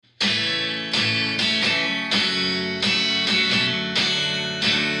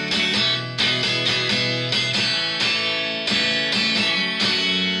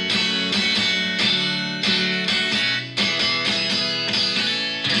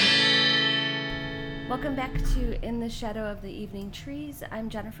Welcome back to In the Shadow of the Evening Trees. I'm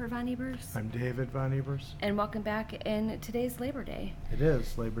Jennifer Von Ebers. I'm David Von Ebers. And welcome back in today's Labor Day. It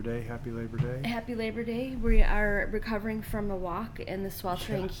is Labor Day. Happy Labor Day. Happy Labor Day. We are recovering from a walk in the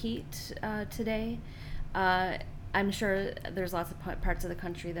sweltering heat today. I'm sure there's lots of parts of the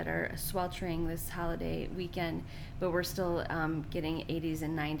country that are sweltering this holiday weekend, but we're still getting 80s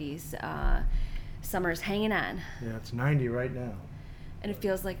and 90s. Summer's hanging on. Yeah, it's 90 right now. And it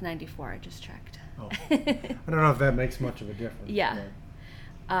feels like 94, I just checked. Oh. I don't know if that makes much of a difference. Yeah.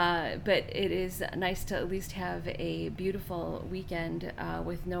 But it is nice to at least have a beautiful weekend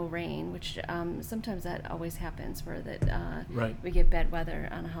with no rain, which sometimes that always happens where right. we get bad weather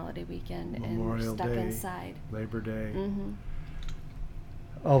on a holiday weekend Memorial and stuck Day, inside. Labor Day. Mm-hmm.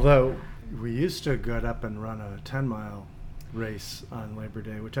 Although we used to get up and run a 10-mile race on Labor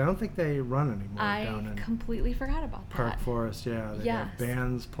Day, which I don't think they run anymore down in completely forgot about Park that. Forest. Yeah, they have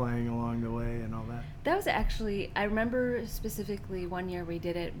bands playing along the way and all that. That was actually, I remember specifically one year we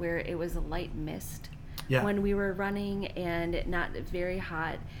did it where it was a light mist when we were running and not very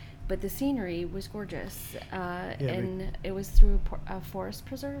hot, but the scenery was gorgeous, and it was through a forest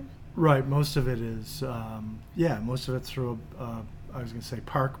preserve. Right, most of it is, most of it's through I was going to say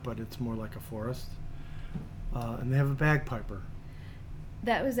park, but it's more like a forest. And they have a bagpiper.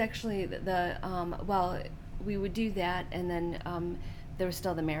 That was actually we would do that, and then there was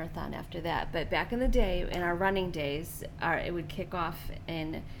still the marathon after that. But back in the day, in our running days, it would kick off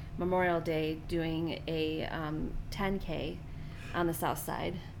in Memorial Day doing a 10K on the south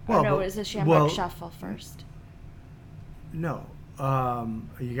side. It was a Shamrock Shuffle first. No.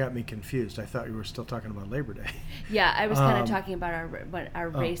 You got me confused. I thought you were still talking about Labor Day. Yeah, I was kind of talking about our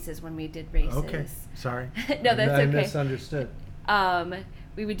races when we did races. Okay, sorry. No, that's okay. I misunderstood.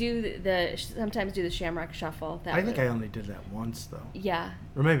 We would sometimes do the Shamrock Shuffle. I think I only did that once though. Yeah.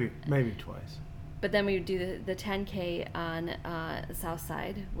 Or maybe twice. But then we would do the 10K on the south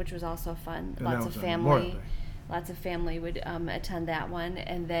side, which was also fun. And lots of family would attend that one,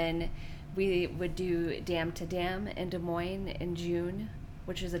 and then we would do Dam to Dam in Des Moines in June,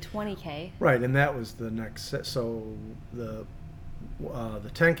 which is a 20K. Right, and that was the next set. So the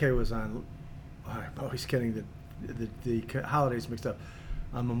 10K was on. I'm always getting the holidays mixed up.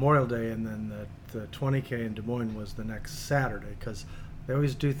 On Memorial Day, and then the 20K in Des Moines was the next Saturday, because they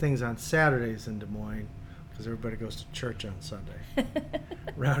always do things on Saturdays in Des Moines because everybody goes to church on Sunday.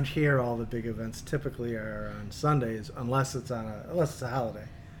 Around here, all the big events typically are on Sundays, unless it's a holiday.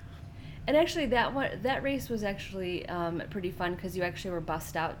 And actually, that race was actually pretty fun because you actually were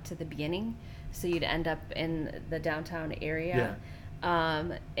bussed out to the beginning, so you'd end up in the downtown area,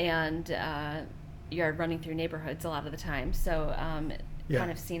 and you're running through neighborhoods a lot of the time, so kind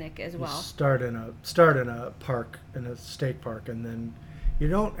of scenic as well. You start in a park, in a state park, and then you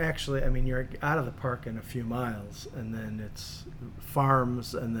don't actually. I mean, you're out of the park in a few miles, and then it's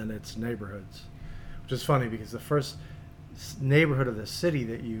farms, and then it's neighborhoods, which is funny because the first neighborhood of the city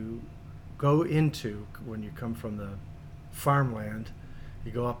that you go into when you come from the farmland,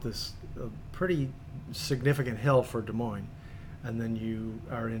 you go up this pretty significant hill for Des Moines, and then you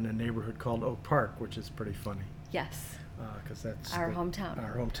are in a neighborhood called Oak Park, which is pretty funny. Yes. Because that's our hometown.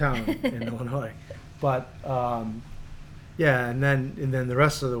 Our hometown in Illinois. But and then the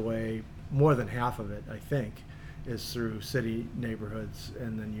rest of the way, more than half of it, I think, is through city neighborhoods,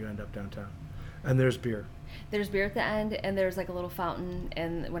 and then you end up downtown. And there's beer. There's beer at the end, and there's like a little fountain,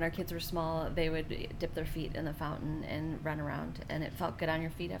 and when our kids were small, they would dip their feet in the fountain and run around, and it felt good on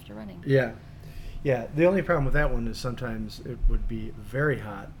your feet after running. Yeah. The only problem with that one is sometimes it would be very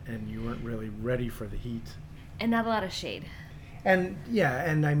hot, and you weren't really ready for the heat. And not a lot of shade. And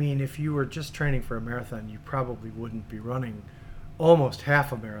I mean, if you were just training for a marathon, you probably wouldn't be running almost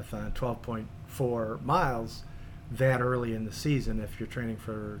half a marathon, 12.4 miles, that early in the season if you're training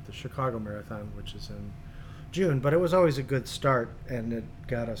for the Chicago Marathon, which is in June. But it was always a good start, and it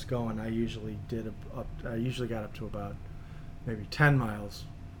got us going. I usually got up to about maybe 10 miles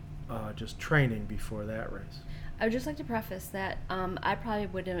just training before that race. I would just like to preface that I probably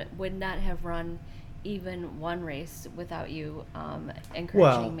would not have run even one race without you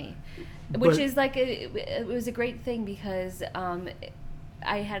encouraging me, which is like it was a great thing because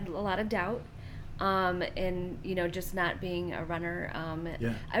I had a lot of doubt, and just not being a runner.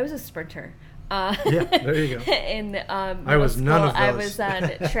 I was a sprinter. There you go. In I was none of those. I was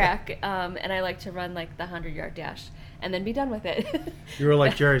on track, and I like to run like the 100-yard dash and then be done with it. You were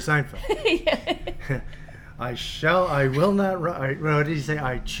like Jerry Seinfeld. Yeah. I will not run. What did he say?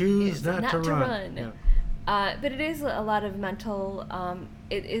 I choose not to run. Yeah. But it is a lot of mental.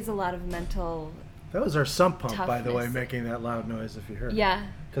 That was our sump pump, toughness. by the way, making that loud noise if you heard. Yeah.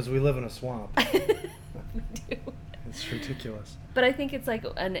 Because we live in a swamp. It's ridiculous. But I think it's like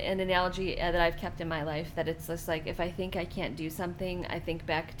an analogy that I've kept in my life, that it's just like, if I think I can't do something, I think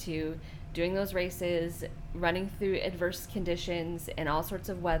back to doing those races, running through adverse conditions and all sorts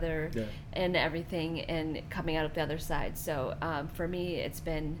of weather and everything, and coming out of the other side. So for me, it's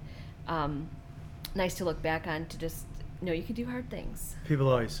been nice to look back on, to just know you can do hard things. People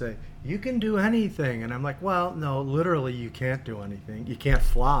always say, you can do anything. And I'm like, well, no, literally you can't do anything. You can't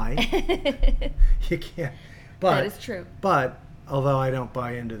fly. You can't. But, that is true. But although I don't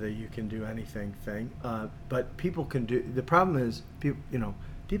buy into the you can do anything thing, but people can do. The problem is,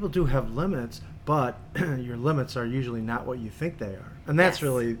 people do have limits, but your limits are usually not what you think they are. And that's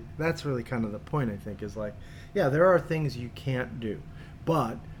really kind of the point, I think, is like, yeah, there are things you can't do,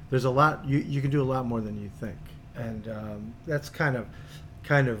 but there's a lot you can do a lot more than you think. And that's kind of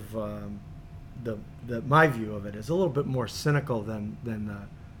the my view of it is a little bit more cynical than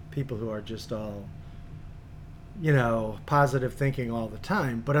people who are just all positive thinking all the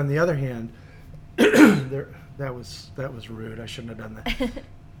time. But on the other hand, that was rude. I shouldn't have done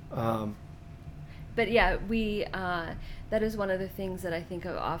that. But yeah, that is one of the things that I think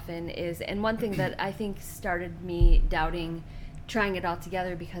of often is, and one thing that I think started me doubting trying it all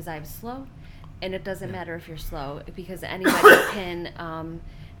together, because I'm slow. And it doesn't matter if you're slow, because anybody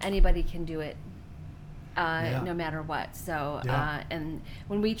can do it, no matter what. So, and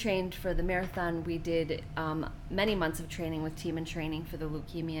when we trained for the marathon, we did many months of training with Team in Training for the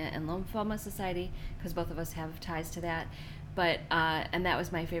Leukemia and Lymphoma Society, because both of us have ties to that. But and that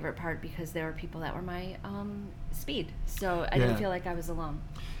was my favorite part, because there were people that were my speed, so I didn't feel like I was alone.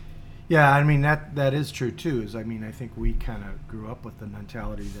 Yeah, I mean that is true too. I think we kind of grew up with the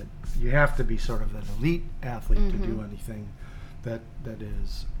mentality that you have to be sort of an elite athlete to do anything that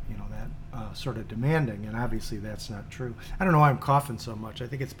is that sort of demanding, and obviously that's not true. I don't know why I'm coughing so much. I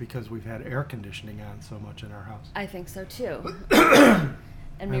think it's because we've had air conditioning on so much in our house. I think so too. And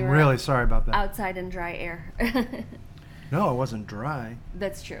I'm really sorry about that. Outside in dry air. No, it wasn't dry.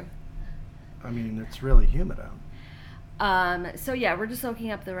 That's true. I mean, it's really humid out. So yeah, we're just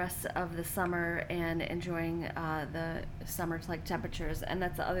soaking up the rest of the summer and enjoying the summer like temperatures. And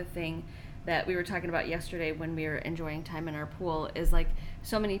that's the other thing that we were talking about yesterday when we were enjoying time in our pool, is like,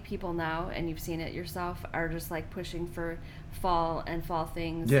 so many people now, and you've seen it yourself, are just like pushing for fall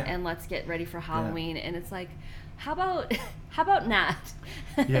things, and let's get ready for Halloween. And it's like, how about not?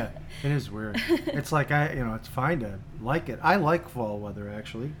 Yeah, it is weird. It's like, it's fine to like it. I like fall weather,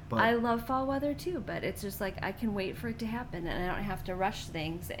 actually. But I love fall weather too, but it's just like, I can wait for it to happen, and I don't have to rush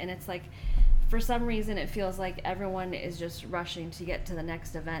things. And it's like, for some reason, it feels like everyone is just rushing to get to the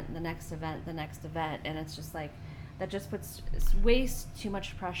next event, the next event, the next event. And it's just like, that just puts way too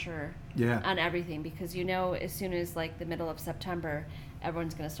much pressure on everything, because as soon as like the middle of September,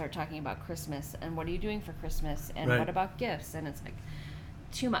 everyone's going to start talking about Christmas, and what are you doing for Christmas, and what about gifts, and it's like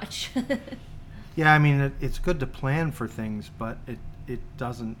too much. Yeah, I mean, it's good to plan for things, but it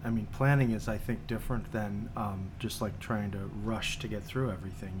doesn't. I mean, planning is, I think, different than just like trying to rush to get through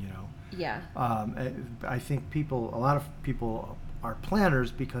everything. Yeah. I think a lot of people are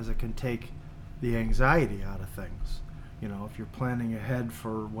planners because it can take the anxiety out of things. If you're planning ahead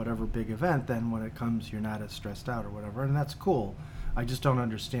for whatever big event, then when it comes, you're not as stressed out or whatever, and that's cool. I just don't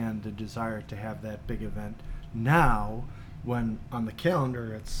understand the desire to have that big event now, when on the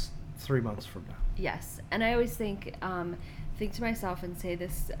calendar it's 3 months from now. Yes, and I always think to myself and say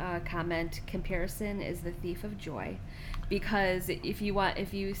this comment: comparison is the thief of joy. Because if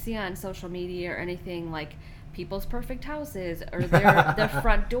you see on social media or anything, like people's perfect houses, or their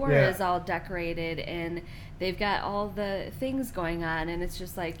front door is all decorated and they've got all the things going on, and it's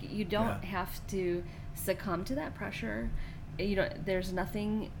just like, you don't have to succumb to that pressure. There's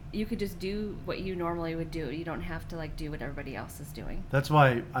nothing, you could just do what you normally would do. You don't have to like do what everybody else is doing. That's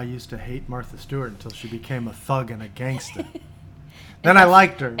why I used to hate Martha Stewart until she became a thug and a gangster. Then I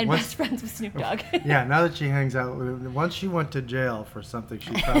liked her. And best friends with Snoop Dogg. Yeah, now that she hangs out with, once she went to jail for something,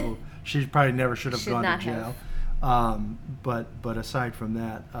 she probably never should have gone to jail. But aside from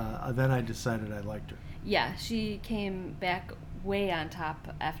that, then I decided I liked her. Yeah, she came back way on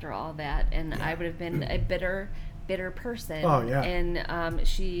top after all that, and I would have been a bitter person. Oh yeah. And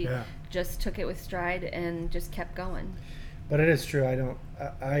she just took it with stride and just kept going. But it is true.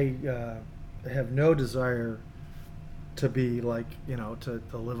 I have no desire to be like, to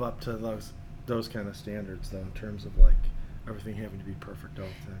live up to those kind of standards, though, in terms of like everything having to be perfect all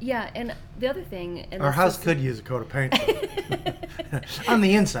the time. Yeah, and the other thing, and our house could use a coat of paint. On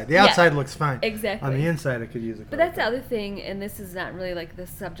the inside, the outside looks fine. Exactly. On the inside, it could use a coat. But that's the other thing, and this is not really like the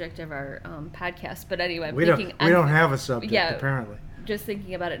subject of our podcast. But anyway, we don't have a subject apparently. just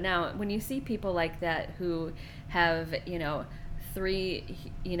thinking about it now, when you see people like that who have, 3,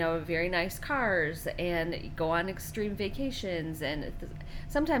 very nice cars and go on extreme vacations, and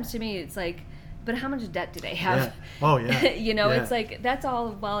sometimes to me it's like, but how much debt do they have? Yeah. Oh, yeah. It's like, that's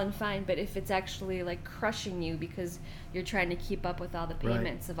all well and fine, but if it's actually like crushing you because you're trying to keep up with all the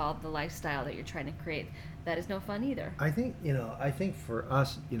payments of all the lifestyle that you're trying to create, that is no fun either. I think for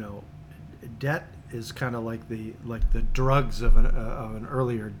us, debt is kind of like the drugs of an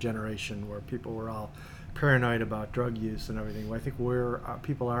earlier generation, where people were all paranoid about drug use and everything. Well, I think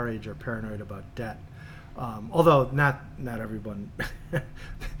people our age are paranoid about debt, although not everyone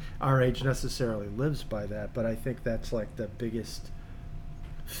our age necessarily lives by that. But I think that's like the biggest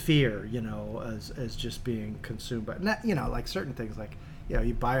fear, as just being consumed by, not, like certain things, like,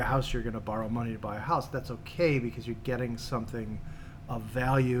 you buy a house, you're going to borrow money to buy a house. That's okay because you're getting something of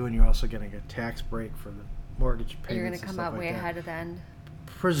value, and you're also getting a tax break for the mortgage payments. You're going to come out way ahead of the end.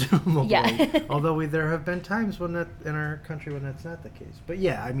 Presumably. Yeah. Although there have been times when that in our country when that's not the case. But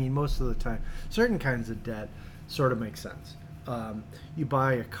yeah, I mean, most of the time, certain kinds of debt sort of make sense. You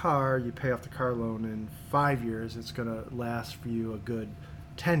buy a car, you pay off the car loan in 5 years, it's going to last for you a good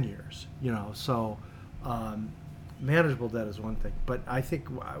 10 years, so manageable debt is one thing. But I think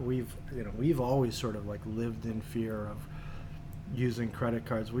we've always sort of like lived in fear of using credit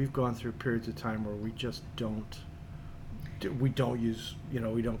cards. We've gone through periods of time where we just don't use,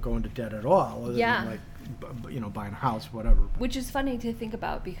 we don't go into debt at all, other than like, buying a house, whatever. Which is funny to think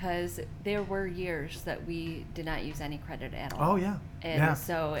about, because there were years that we did not use any credit at all. Oh yeah. And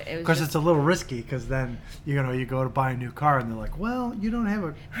so it was, because it's a little risky, because then you go to buy a new car and they're like, well, you don't have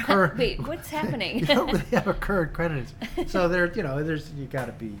a current wait, what's happening? You don't really have a current credit. So there's you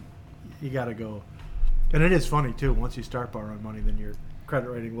gotta go. And it is funny too, once you start borrowing money, then your credit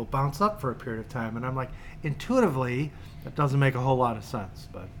rating will bounce up for a period of time. And I'm like, intuitively, that doesn't make a whole lot of sense,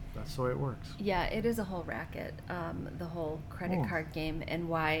 but that's the way it works. Yeah, it is a whole racket, the whole credit card game, and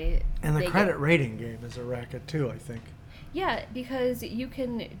why. And the credit rating game is a racket too, I think. Yeah, because you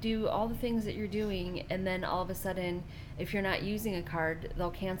can do all the things that you're doing, and then all of a sudden, if you're not using a card, they'll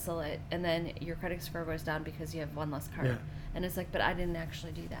cancel it, and then your credit score goes down because you have one less card. Yeah. And it's like, but I didn't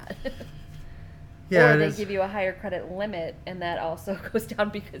actually do that. Yeah, or they give you a higher credit limit, and that also goes down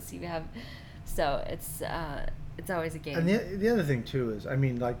because you have. So it's always a game. And the other thing too is, I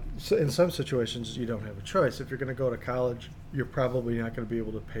mean, like, so in some situations you don't have a choice. If you're going to go to college, you're probably not going to be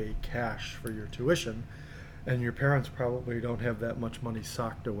able to pay cash for your tuition, and your parents probably don't have that much money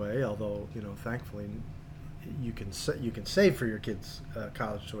socked away. Although, thankfully, you can save for your kids'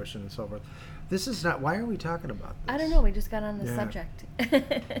 college tuition and so forth. This is not. Why are we talking about this? I don't know. We just got on the subject.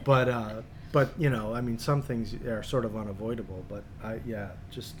 But I mean, some things are sort of unavoidable. But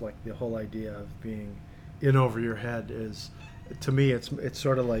just like the whole idea of being in over your head is, to me, it's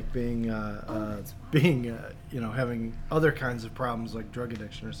sort of like being having other kinds of problems like drug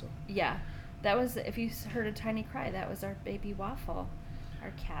addiction or something. Yeah, that was, if you heard a tiny cry, that was our baby Waffle,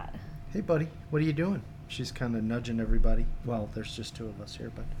 our cat. Hey, buddy, what are you doing? She's kind of nudging everybody. Well, there's just two of us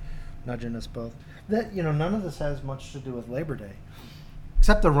here, but nudging us both. That none of this has much to do with Labor Day.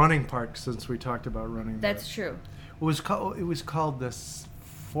 Except the running part, since we talked about running. That's true. It was called the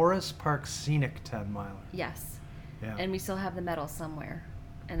Forest Park Scenic 10 Miler. Yes. Yeah. And we still have the medal somewhere.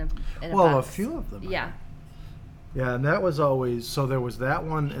 In a A box. few of them. Yeah. Yeah, and that was always, so there was that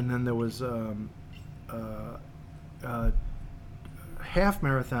one, and then there was half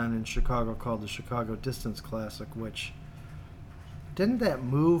marathon in Chicago called the Chicago Distance Classic, which didn't that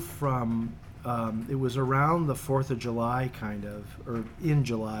move from it was around the 4th of July kind of, or in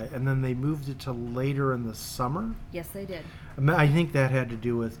July, and then they moved it to later in the summer? Yes, they did. I think that had to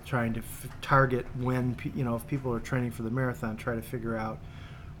do with trying to target when, if people are training for the marathon, try to figure out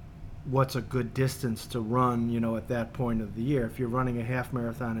what's a good distance to run, at that point of the year. If you're running a half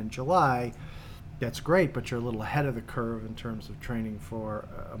marathon in July, that's great, but you're a little ahead of the curve in terms of training for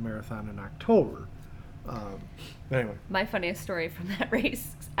a marathon in October. Anyway, my funniest story from that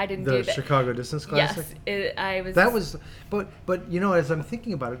race, I didn't do the that. Chicago Distance Classic. Yes, but as I'm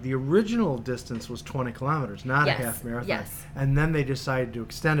thinking about it, the original distance was 20 kilometers, not a half marathon. Yes. And then they decided to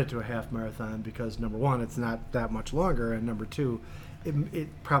extend it to a half marathon because, number one, it's not that much longer, and number two, it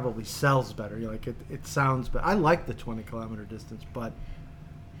probably sells better. It sounds better. I like the 20 kilometer distance, but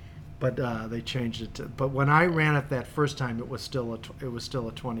they changed it to. But when I ran it that first time, it was still a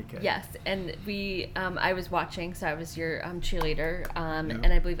 20K. Yes, and I was watching, so I was your cheerleader,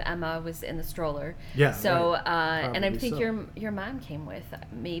 and I believe Emma was in the stroller. Yeah. So right. and I think your mom came with,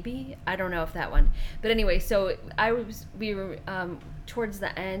 maybe, I don't know if that one, but anyway, so we were towards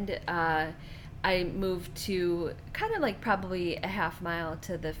the end. I moved to kind of like probably a half mile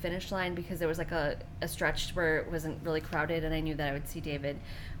to the finish line because there was like a stretch where it wasn't really crowded, and I knew that I would see David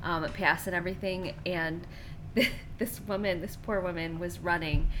pass and everything. And this poor woman was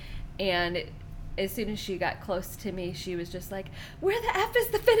running, and as soon as she got close to me, she was just like, "Where the F is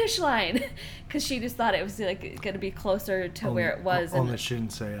the finish line?" Because she just thought it was like going to be closer to where it was. Only she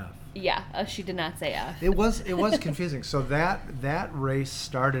didn't say F. Yeah, she did not say F. It was confusing. So that race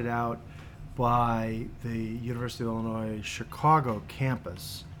started out by the University of Illinois Chicago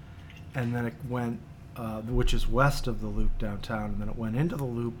campus, and then it went, which is west of the Loop downtown, and then it went into the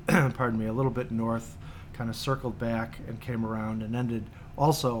Loop, pardon me, a little bit north, kind of circled back and came around and ended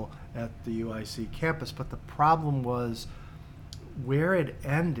also at the UIC campus. But the problem was where it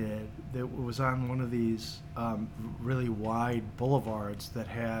ended, it was on one of these really wide boulevards that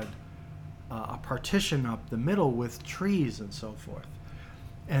had a partition up the middle with trees and so forth.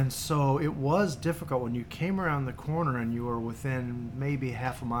 And so it was difficult when you came around the corner and you were within maybe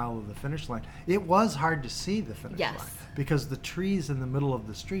half a mile of the finish line. It was hard to see the finish line because the trees in the middle of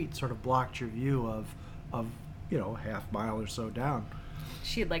the street sort of blocked your view of half mile or so down.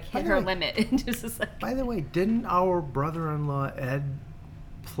 She had like hit her limit in just a second. By the way, didn't our brother-in-law Ed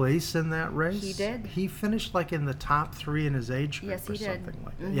place in that race? He did. He finished like in the top 3 in his age group or something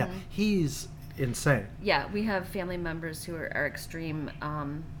like that. Yeah, he's insane. Yeah, we have family members who are extreme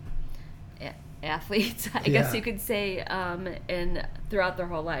athletes, I guess you could say, and throughout their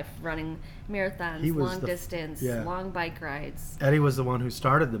whole life, running marathons, long distance, long bike rides. Eddie was the one who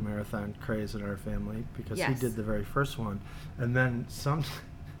started the marathon craze in our family because he did the very first one, and then some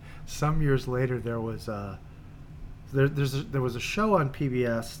years later there was there was a show on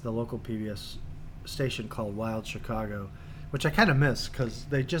PBS, the local PBS station called Wild Chicago, which I kind of miss because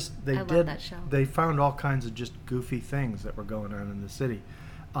they love that show. They found all kinds of just goofy things that were going on in the city.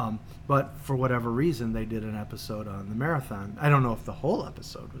 But for whatever reason, they did an episode on the marathon. I don't know if the whole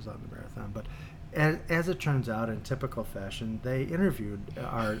episode was on the marathon, but as it turns out, in typical fashion, they interviewed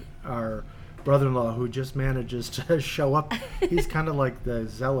our brother-in-law who just manages to show up. He's kind of like the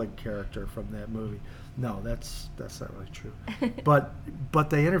Zelig character from that movie. No, that's not really true. But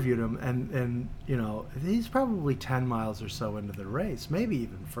they interviewed him, and he's probably 10 miles or so into the race, maybe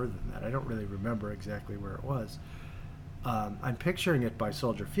even further than that. I don't really remember exactly where it was. I'm picturing it by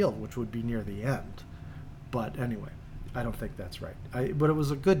Soldier Field, which would be near the end. But anyway, I don't think that's right. But it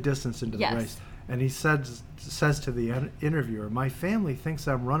was a good distance into the race. And he says to the interviewer, "My family thinks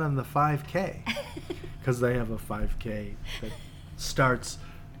I'm running the 5K," because they have a 5K that starts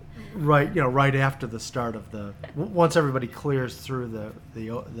right after the start of once everybody clears through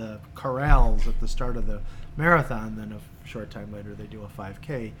the corrals at the start of the marathon, then a short time later they do a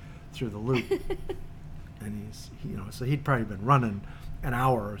 5K through the Loop. And so he'd probably been running an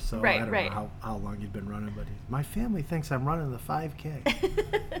hour or so. I don't know how long he'd been running, but my family thinks I'm running the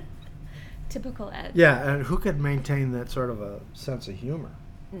 5K. Typical Ed. Yeah, and who could maintain that sort of a sense of humor?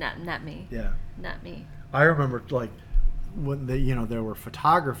 Not me. Yeah. Not me. I remember like when there were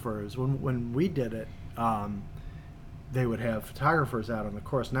photographers when we did it. They would have photographers out on the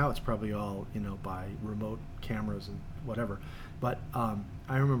course. Now it's probably all by remote cameras and whatever. But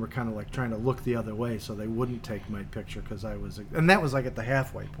I remember kind of like trying to look the other way so they wouldn't take my picture because and that was like at the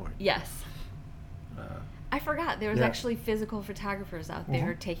halfway point. Yes. I forgot there was actually physical photographers out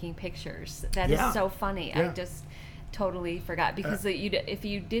there taking pictures. That is so funny. Yeah. I just totally forgot because if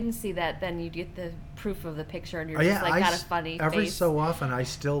you didn't see that, then you'd get the proof of the picture and you're just like got a funny every face. So often I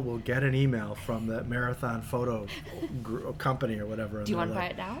still will get an email from the marathon photo company or whatever. Do you want to buy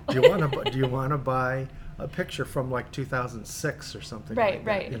it now? Do you want to buy a picture from like 2006 or something? Right.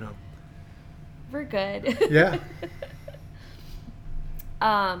 That, We're good. Yeah.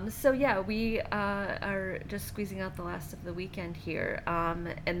 So we are just squeezing out the last of the weekend here,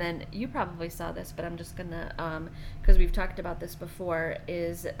 and then you probably saw this, but I'm just gonna because we've talked about this before,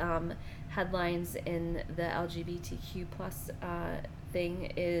 is headlines in the LGBTQ plus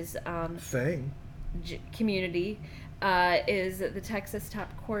thing is community is the Texas top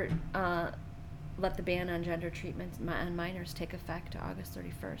court let the ban on gender treatment on minors take effect August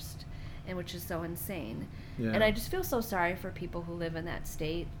 31st. And which is so insane. Yeah. And I just feel so sorry for people who live in that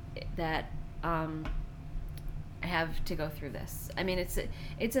state that have to go through this. I mean, it's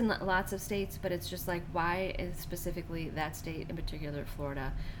in lots of states, but it's just like, why is specifically that state, in particular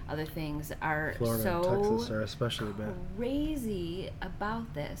Florida, other things are Florida and Texas are especially bad. Crazy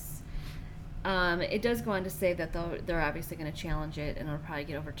about this. It does go on to say that they're obviously going to challenge it and it'll probably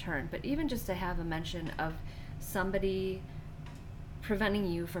get overturned. But even just to have a mention of somebody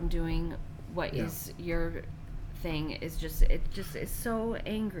preventing you from doing what is your thing is just it just is so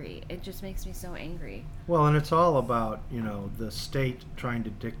angry. It just makes me so angry. Well, and it's all about, the state trying to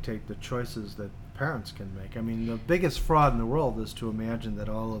dictate the choices that parents can make. I mean, the biggest fraud in the world is to imagine that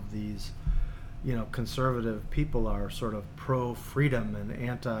all of these, conservative people are sort of pro-freedom and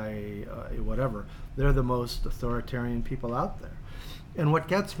anti-whatever. They're the most authoritarian people out there. And what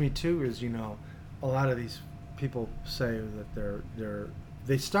gets me, too, is, a lot of these people say that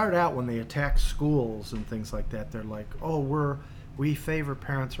they start out when they attack schools and things like that. They're like, oh, we favor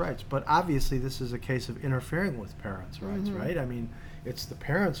parents' rights. But obviously this is a case of interfering with parents' rights, right? I mean, it's the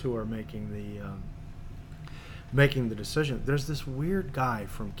parents who are making the decision. There's this weird guy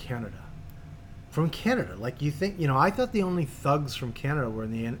from Canada. Like, you think, I thought the only thugs from Canada were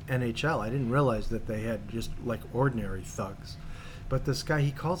in the NHL. I didn't realize that they had just like ordinary thugs. But this guy,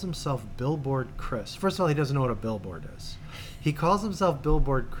 he calls himself Billboard Chris. First of all, he doesn't know what a billboard is. He calls himself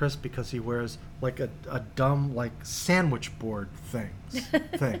Billboard Chris because he wears like a dumb like sandwich board thing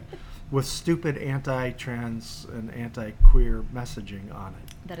with stupid anti-trans and anti-queer messaging on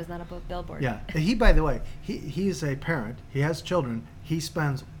it. That is not a billboard. Yeah. He, by the way, he's a parent. He has children. He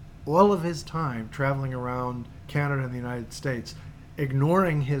spends all of his time traveling around Canada and the United States,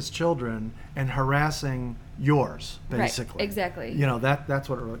 ignoring his children and harassing yours, basically. Right, exactly. That's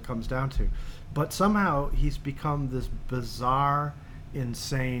what it really comes down to. But somehow he's become this bizarre,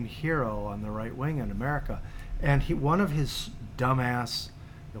 insane hero on the right wing in America. And one of his dumbass,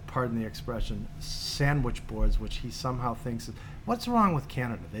 pardon the expression, sandwich boards, which he somehow thinks, what's wrong with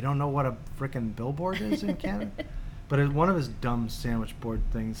Canada? They don't know what a frickin' billboard is in Canada? But one of his dumb sandwich board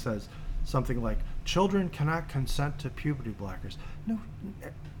things says something like, children cannot consent to puberty blockers. No,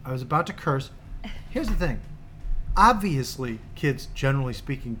 I was about to curse. Here's the thing. Obviously, kids, generally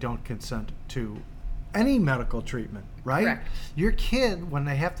speaking, don't consent to any medical treatment, right? Correct. Your kid, when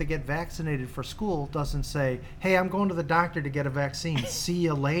they have to get vaccinated for school, doesn't say, hey, I'm going to the doctor to get a vaccine. See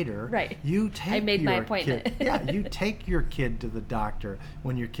you later. Right. You take I made my appointment. You take your kid to the doctor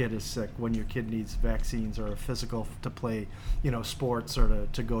when your kid is sick, when your kid needs vaccines or a physical to play, sports or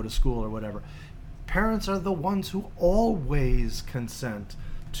to go to school or whatever. Parents are the ones who always consent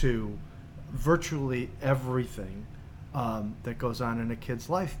to virtually everything that goes on in a kid's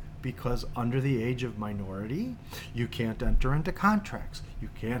life, because under the age of minority, you can't enter into contracts. You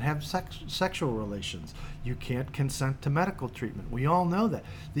can't have sexual relations. You can't consent to medical treatment. We all know that.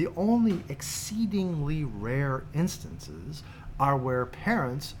 The only exceedingly rare instances are where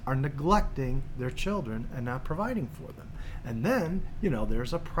parents are neglecting their children and not providing for them. And then,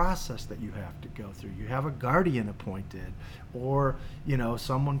 there's a process that you have to go through. You have a guardian appointed, or,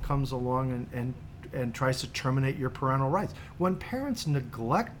 someone comes along and tries to terminate your parental rights. When parents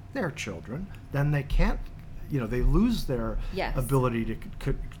neglect their children, then they can't, they lose their ability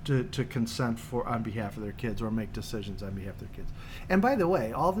to consent on behalf of their kids or make decisions on behalf of their kids. And by the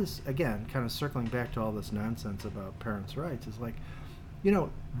way, all this, again, kind of circling back to all this nonsense about parents' rights, is like,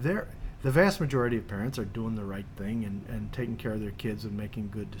 the vast majority of parents are doing the right thing and taking care of their kids and making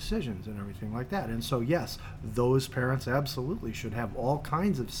good decisions and everything like that. And so, yes, those parents absolutely should have all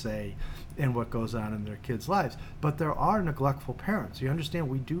kinds of say in what goes on in their kids' lives. But there are neglectful parents. You understand,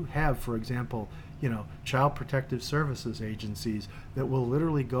 we do have, for example, child protective services agencies that will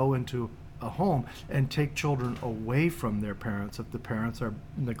literally go into a home and take children away from their parents if the parents are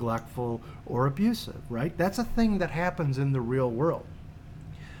neglectful or abusive, right? That's a thing that happens in the real world.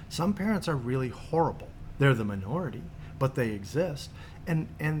 Some parents are really horrible. They're the minority, but they exist. And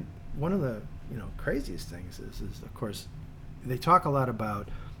one of the craziest things is of course they talk a lot about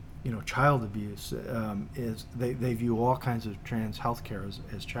child abuse. Is they view all kinds of trans healthcare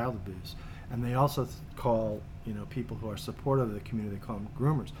as child abuse, and they also call people who are supportive of the community, they call them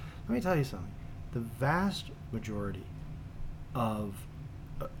groomers. Let me tell you something. The vast majority of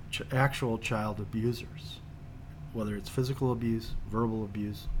actual child abusers, whether it's physical abuse, verbal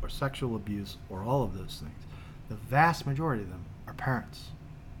abuse, or sexual abuse, or all of those things, the vast majority of them are parents.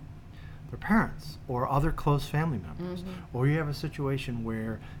 They're parents or other close family members. Mm-hmm. Or you have a situation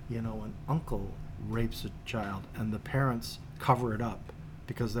where, an uncle rapes a child and the parents cover it up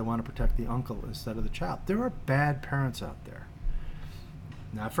because they want to protect the uncle instead of the child. There are bad parents out there.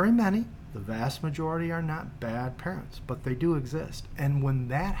 Not very many. The vast majority are not bad parents, but they do exist. And when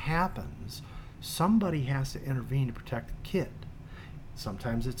that happens, somebody has to intervene to protect the kid.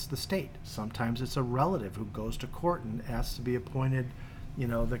 Sometimes it's the state. Sometimes it's a relative who goes to court and asks to be appointed,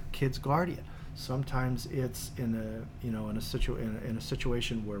 the kid's guardian. Sometimes it's in a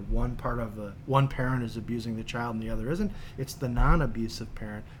situation where one parent is abusing the child and the other isn't. It's the non-abusive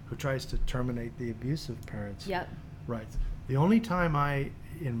parent who tries to terminate the abusive parent's rights. The only time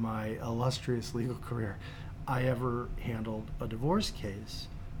in my illustrious legal career, I ever handled a divorce case.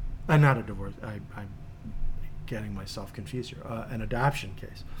 Not a divorce. I'm getting myself confused here. An adoption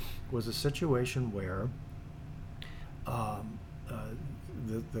case was a situation where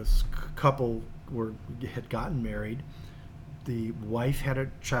this couple had gotten married. The wife had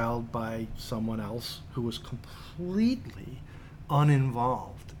a child by someone else who was completely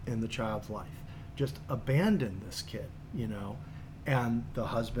uninvolved in the child's life, just abandoned this kid, and the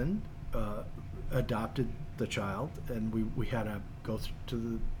husband adopted the child, and we had to go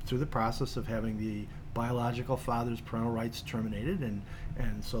through the process of having the biological father's parental rights terminated, and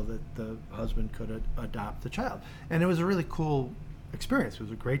so that the husband could adopt the child. And it was a really cool experience. It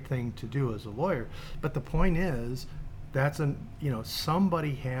was a great thing to do as a lawyer. But the point is,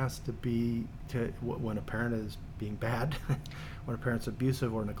 somebody has to be, when a parent is being bad, when a parent's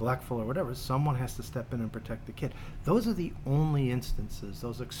abusive or neglectful or whatever, someone has to step in and protect the kid. Those are the only instances,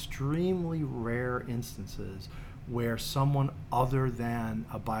 those extremely rare instances, where someone other than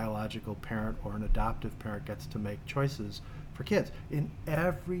a biological parent or an adoptive parent gets to make choices for kids. In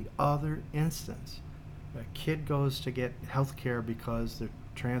every other instance, a kid goes to get health care because they're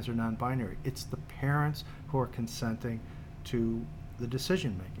trans or non-binary. It's the parents who are consenting to the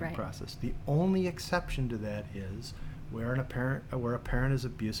decision-making process. The only exception to that is where a parent is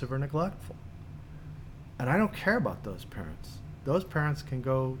abusive or neglectful. And I don't care about those parents. Those parents can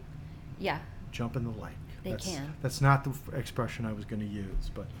go jump in the lake. They can. That's not the expression I was going to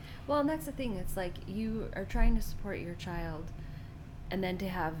use, but. Well, and that's the thing. It's like you are trying to support your child, and then to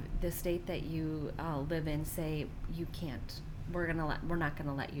have the state that you live in say you can't. We're not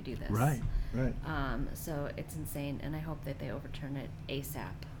gonna let you do this. Right. So it's insane, and I hope that they overturn it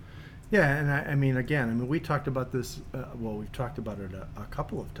ASAP. Yeah, and we talked about this. We've talked about it a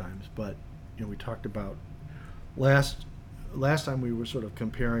couple of times, but we talked about last time we were sort of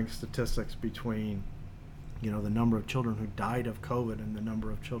comparing statistics between the number of children who died of COVID and the number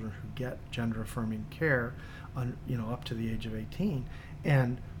of children who get gender affirming care up to the age of 18,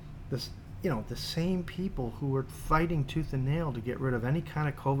 and this. The same people who were fighting tooth and nail to get rid of any kind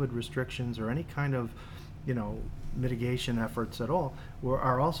of COVID restrictions or any kind of, mitigation efforts at all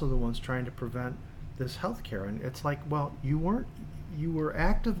are also the ones trying to prevent this health care. And it's like, well, you were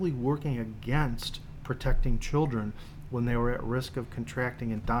actively working against protecting children when they were at risk of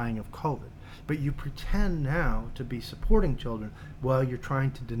contracting and dying of COVID. But you pretend now to be supporting children while you're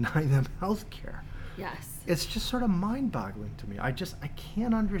trying to deny them health care. Yes. It's just sort of mind-boggling to me. I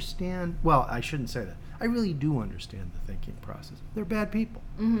can't understand. Well, I shouldn't say that. I really do understand the thinking process. They're bad people.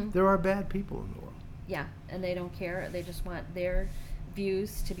 Mm-hmm. There are bad people in the world. Yeah, and they don't care. They just want their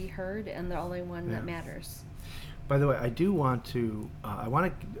views to be heard, and the only one that matters. By the way, I do want to.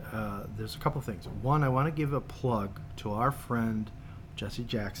 There's a couple things. One, I want to give a plug to our friend Jesse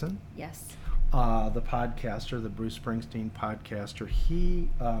Jackson. Yes. The podcaster, the Bruce Springsteen podcaster. He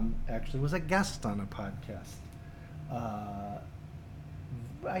actually was a guest on a podcast.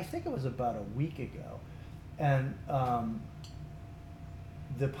 I think it was about a week ago. And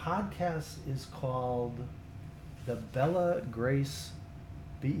the podcast is called the Bella Grace,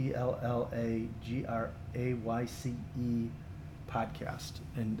 BellaGrayce podcast.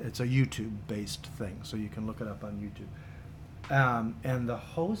 And it's a YouTube-based thing, so you can look it up on YouTube. And the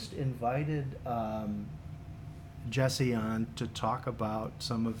host invited Jesse on to talk about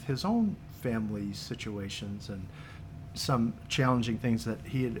some of his own family situations and some challenging things that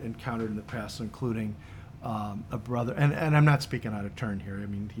he had encountered in the past, including a brother. And I'm not speaking out of turn here. I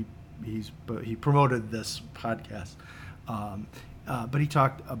mean, he promoted this podcast, but he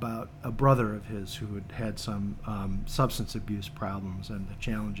talked about a brother of his who had had some substance abuse problems and the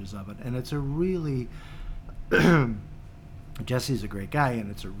challenges of it. And it's a really Jesse's a great guy,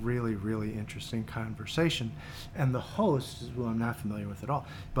 and it's a really, really interesting conversation. And the host, who I'm not familiar with at all,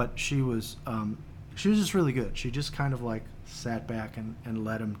 but she was just really good. She just kind of like sat back and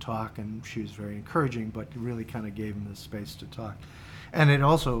let him talk, and she was very encouraging, but really kind of gave him the space to talk. And it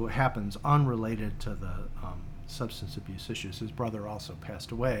also happens unrelated to the substance abuse issues. His brother also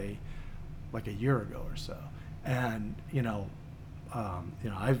passed away like a year ago or so. And,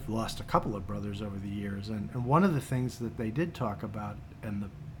 I've lost a couple of brothers over the years, and one of the things that they did talk about in the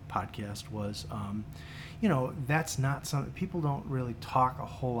podcast was, that's not something, people don't really talk a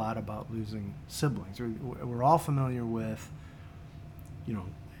whole lot about losing siblings. We're all familiar with,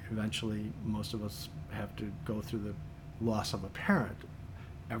 eventually most of us have to go through the loss of a parent.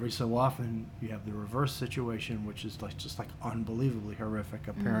 Every so often you have the reverse situation, which is just unbelievably horrific,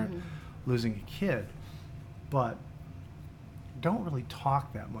 a parent losing a kid. But don't really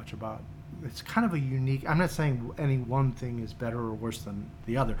talk that much about. It's kind of a unique. I'm not saying any one thing is better or worse than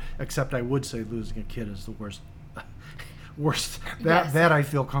the other, except I would say losing a kid is the worst. Worst. That I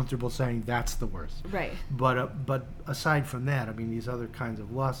feel comfortable saying that's the worst. Right. But aside from that, I mean, these other kinds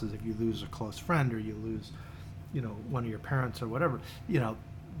of losses, if you lose a close friend or you lose, one of your parents or whatever,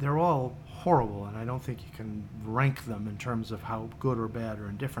 they're all horrible, and I don't think you can rank them in terms of how good or bad or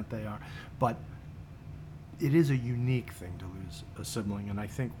indifferent they are. But it is a unique thing to lose a sibling, and I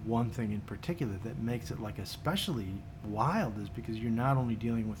think one thing in particular that makes it like especially wild is because you're not only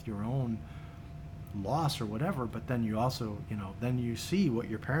dealing with your own loss or whatever, but then you also, then you see what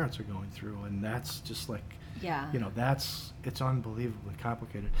your parents are going through, and that's just like, it's unbelievably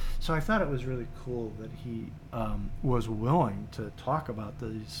complicated. So I thought it was really cool that he was willing to talk about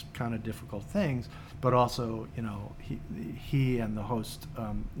these kind of difficult things, but also, he and the host,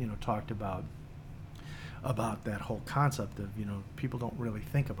 talked about that whole concept of, people don't really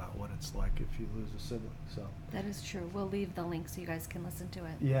think about what it's like if you lose a sibling. So that is true. We'll leave the link so you guys can listen to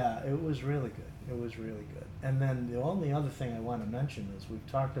it. Yeah, it was really good. It was really good. And then the only other thing I want to mention is we've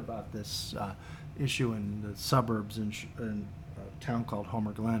talked about this issue in the suburbs in a town called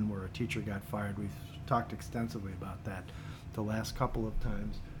Homer Glen where a teacher got fired. We've talked extensively about that the last couple of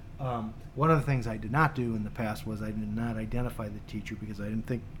times. One of the things I did not do in the past was I did not identify the teacher because I didn't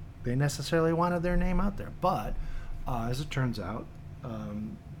think they necessarily wanted their name out there. But as it turns out,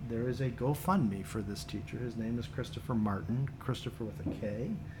 there is a GoFundMe for this teacher. His name is Christopher Martin, Christopher with a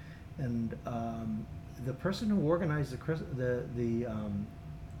K. And the person who organized the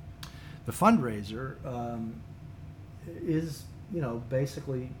fundraiser is,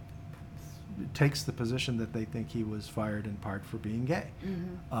 basically takes the position that they think he was fired in part for being gay.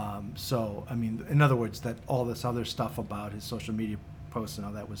 Mm-hmm. So, I mean, in other words, that all this other stuff about his social media posts and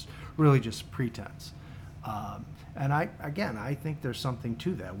all that was really just pretense. And I think there's something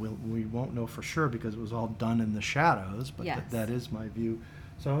to that. We won't know for sure because it was all done in the shadows, but yes. that is my view.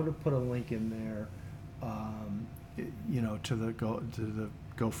 So I'm going to put a link in there, to the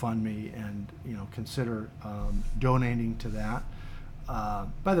GoFundMe, and consider donating to that.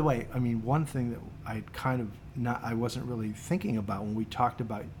 By the way, I mean, one thing that I wasn't really thinking about when we talked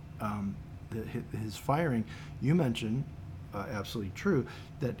about his firing. You mentioned. Absolutely true,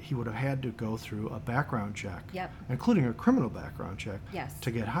 that he would have had to go through a background check, yep. including a criminal background check, yes.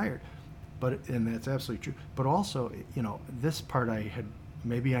 to get hired. And that's absolutely true. But also, this part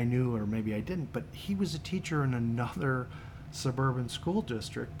maybe I knew or maybe I didn't, but he was a teacher in another suburban school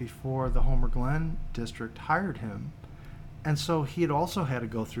district before the Homer Glen district hired him. And so he had also had to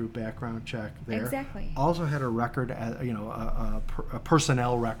go through background check there. Exactly. Also had a record, a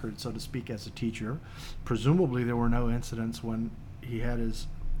personnel record, so to speak, as a teacher. Presumably there were no incidents when he had his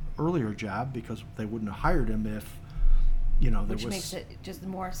earlier job because they wouldn't have hired him if, Which makes it just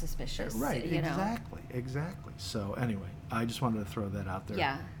more suspicious. Right, exactly. So anyway, I just wanted to throw that out there.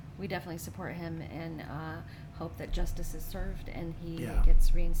 Yeah, we definitely support him and hope that justice is served and he Yeah.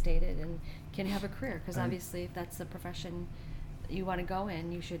 gets reinstated and can have a career, because obviously if that's the profession you want to go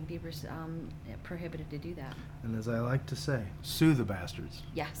in, you shouldn't be prohibited to do that. And as I like to say, sue the bastards.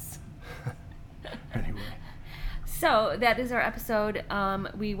 Yes. Anyway. So that is our episode.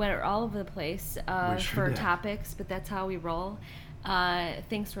 We went all over the place sure did. topics, but that's how we roll.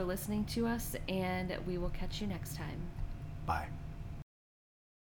 Thanks for listening to us, and we will catch you next time. Bye.